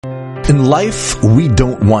In life, we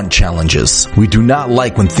don't want challenges. We do not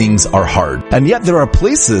like when things are hard. And yet there are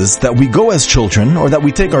places that we go as children, or that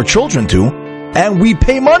we take our children to, and we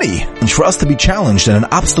pay money. And for us to be challenged in an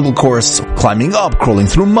obstacle course, climbing up, crawling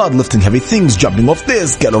through mud, lifting heavy things, jumping off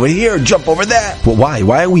this, get over here, jump over that. Well, why?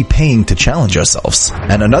 Why are we paying to challenge ourselves?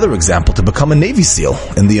 And another example, to become a Navy SEAL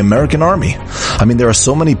in the American Army. I mean, there are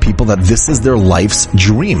so many people that this is their life's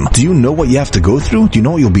dream. Do you know what you have to go through? Do you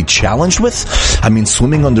know what you'll be challenged with? I mean,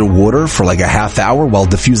 swimming underwater for like a half hour while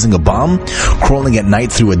defusing a bomb, crawling at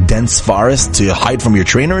night through a dense forest to hide from your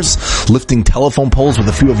trainers, lifting telephone poles with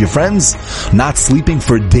a few of your friends, not sleeping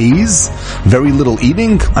for days, very little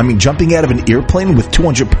eating. I mean, jumping out of an airplane with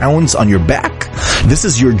 200 pounds on your back. This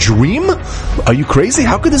is your dream? Are you crazy?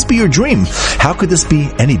 How could this be your dream? How could this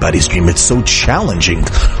be anybody's dream? It's so challenging.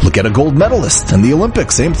 Look at a gold medalist in the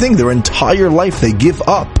Olympics. Same thing. Their entire life they give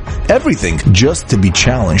up everything just to be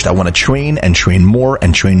challenged. I want to train and train more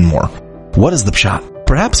and train more. What is the pshat?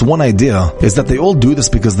 Perhaps one idea is that they all do this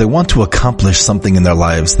because they want to accomplish something in their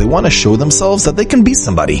lives. They want to show themselves that they can be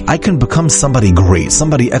somebody. I can become somebody great,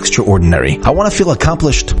 somebody extraordinary. I want to feel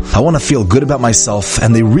accomplished. I want to feel good about myself.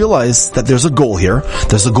 And they realize that there's a goal here.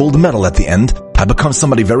 There's a gold medal at the end. I become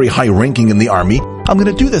somebody very high ranking in the army. I'm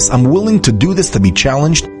going to do this. I'm willing to do this, to be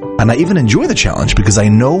challenged. And I even enjoy the challenge because I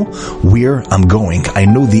know where I'm going. I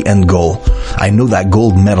know the end goal. I know that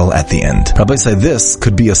gold medal at the end. Rabbi said this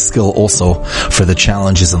could be a skill also for the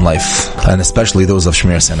challenges in life, and especially those of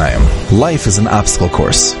Shmir Sinayim. Life is an obstacle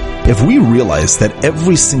course. If we realize that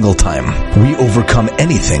every single time we overcome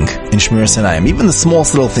anything in Shmir Sinayim, even the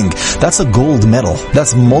smallest little thing, that's a gold medal.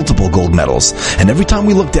 That's multiple gold medals. And every time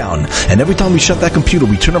we look down, and every time we shut that computer,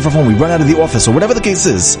 we turn off our phone, we run out of the office, or whatever the case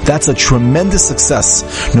is, that's a tremendous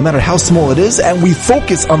success, no matter how small it is, and we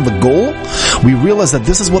focus on the goal. We realize that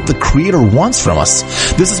this is what the Creator wants from us.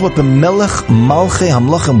 This is what the Melech Malchei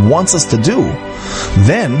Hamlachim wants us to do.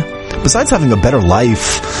 Then, besides having a better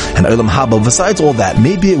life and Olam Haba, besides all that,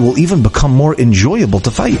 maybe it will even become more enjoyable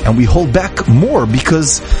to fight. And we hold back more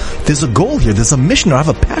because there's a goal here. There's a mission. I have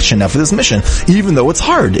a passion now for this mission. Even though it's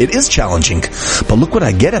hard, it is challenging. But look what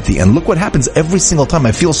I get at the end. Look what happens every single time.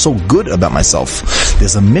 I feel so good about myself.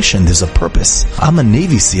 There's a mission. There's a purpose. I'm a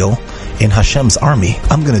Navy SEAL in Hashem's army.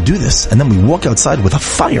 I'm going to do this. And then we walk outside with a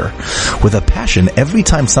fire, with a passion. Every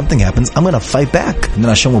time something happens, I'm going to fight back. And then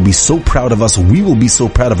Hashem will be so proud of us. We will be so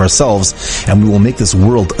proud of ourselves. And we will make this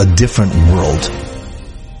world a different world.